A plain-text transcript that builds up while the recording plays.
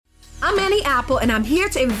I'm Annie Apple, and I'm here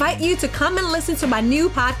to invite you to come and listen to my new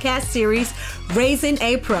podcast series, Raising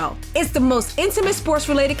a Pro. It's the most intimate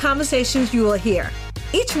sports-related conversations you will hear.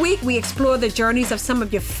 Each week, we explore the journeys of some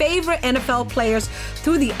of your favorite NFL players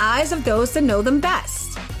through the eyes of those that know them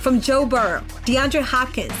best. From Joe Burrow, DeAndre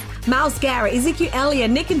Hopkins, Myles Garrett, Ezekiel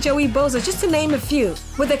Elliott, Nick and Joey Bosa, just to name a few.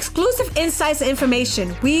 With exclusive insights and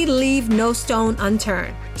information, we leave no stone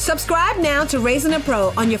unturned. Subscribe now to Raising a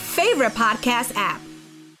Pro on your favorite podcast app.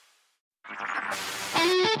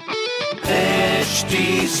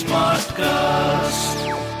 HD Smartcast.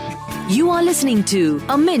 You are listening to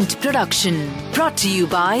a Mint production brought to you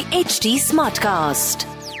by HD Smartcast.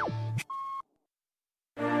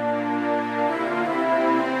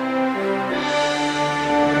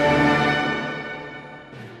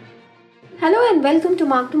 Hello and welcome to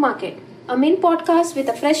Mark to Market, a Mint podcast with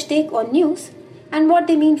a fresh take on news and what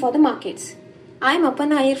they mean for the markets. I am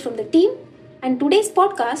Aparna Iyer from the team, and today's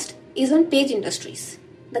podcast is on Page Industries,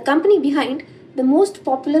 the company behind the most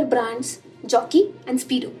popular brands Jockey and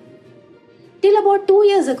Speedo. Till about 2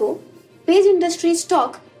 years ago, Page Industries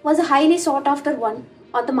stock was a highly sought after one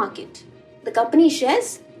on the market. The company's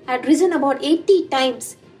shares had risen about 80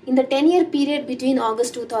 times in the 10-year period between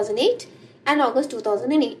August 2008 and August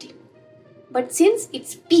 2018. But since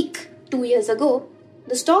its peak 2 years ago,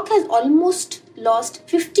 the stock has almost lost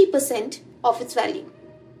 50% of its value.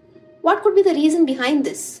 What could be the reason behind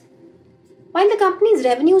this? While the company's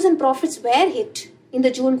revenues and profits were hit in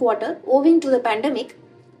the June quarter owing to the pandemic,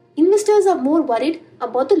 investors are more worried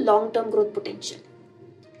about the long-term growth potential.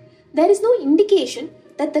 There is no indication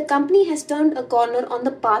that the company has turned a corner on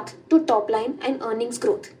the path to top-line and earnings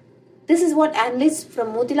growth. This is what analysts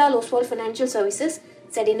from Motilal Oswal Financial Services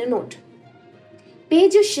said in a note.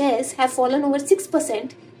 Page's shares have fallen over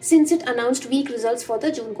 6% since it announced weak results for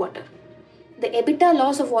the June quarter. The EBITDA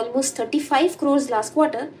loss of almost 35 crores last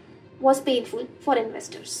quarter was painful for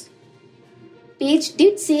investors. Page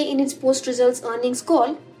did say in its post-results earnings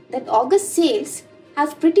call that August sales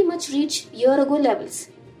have pretty much reached year-ago levels.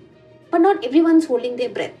 But not everyone's holding their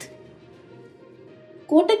breath.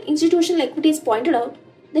 Kotak Institutional Equities pointed out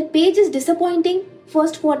that Page's disappointing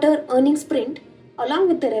first quarter earnings print, along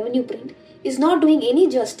with the revenue print, is not doing any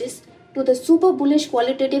justice to the super bullish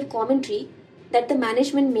qualitative commentary that the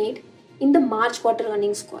management made in the March quarter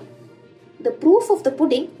earnings call. The proof of the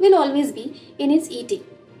pudding will always be in its eating.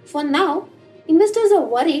 For now, investors are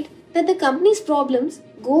worried that the company's problems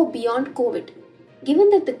go beyond COVID, given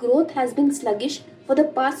that the growth has been sluggish for the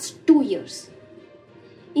past 2 years.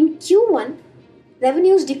 In Q1,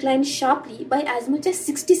 revenues declined sharply by as much as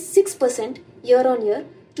 66% year-on-year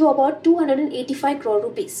to about 285 crore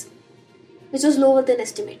rupees, which was lower than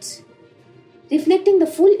estimates. Reflecting the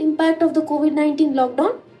full impact of the COVID-19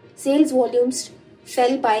 lockdown, sales volumes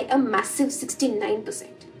fell by a massive 69%.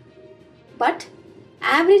 But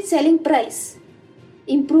average selling price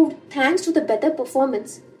improved thanks to the better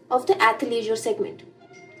performance of the athleisure segment.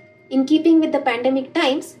 In keeping with the pandemic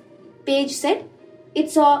times, Page said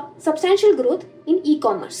it saw substantial growth in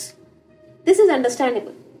e-commerce. This is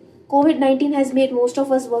understandable. COVID-19 has made most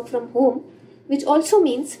of us work from home, which also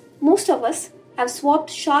means most of us have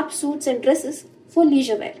swapped sharp suits and dresses for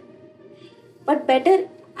leisure wear. But better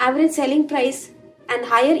average selling price and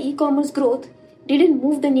higher e-commerce growth didn't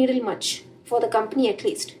move the needle much, for the company at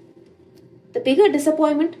least. The bigger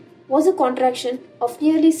disappointment was a contraction of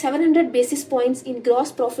nearly 700 basis points in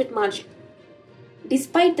gross profit margin.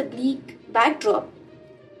 Despite the bleak backdrop,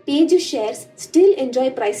 Page's shares still enjoy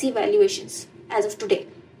pricey valuations as of today.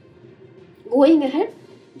 Going ahead,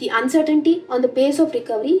 the uncertainty on the pace of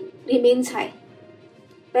recovery remains high.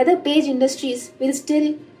 Whether Page Industries will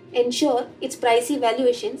still ensure its pricey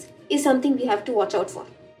valuations is something we have to watch out for.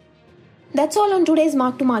 That's all on today's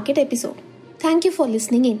Mark to Market episode. Thank you for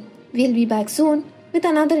listening in. We'll be back soon with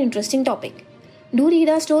another interesting topic. Do read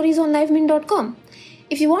our stories on livemint.com.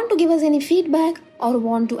 If you want to give us any feedback or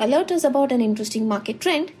want to alert us about an interesting market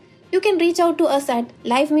trend, you can reach out to us at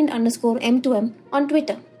livemint_M2M on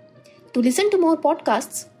Twitter. To listen to more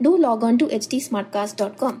podcasts, do log on to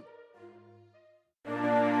hdsmartcast.com.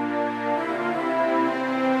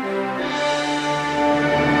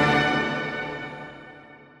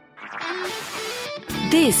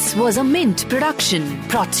 This was a Mint production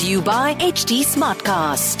brought to you by HD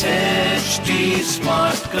Smartcast. HD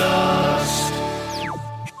Smartcast.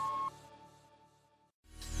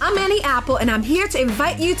 I'm Annie Apple, and I'm here to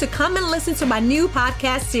invite you to come and listen to my new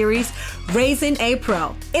podcast series, Raising a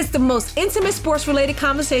Pro. It's the most intimate sports-related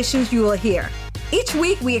conversations you will hear. Each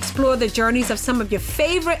week, we explore the journeys of some of your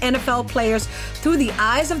favorite NFL players through the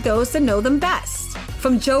eyes of those that know them best.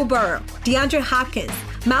 From Joe Burrow, DeAndre Hopkins,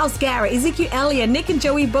 Myles Garrett, Ezekiel Elliott, Nick and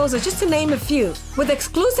Joey Bosa, just to name a few. With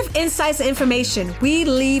exclusive insights and information, we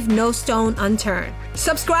leave no stone unturned.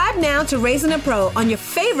 Subscribe now to Raising a Pro on your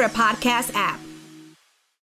favorite podcast app.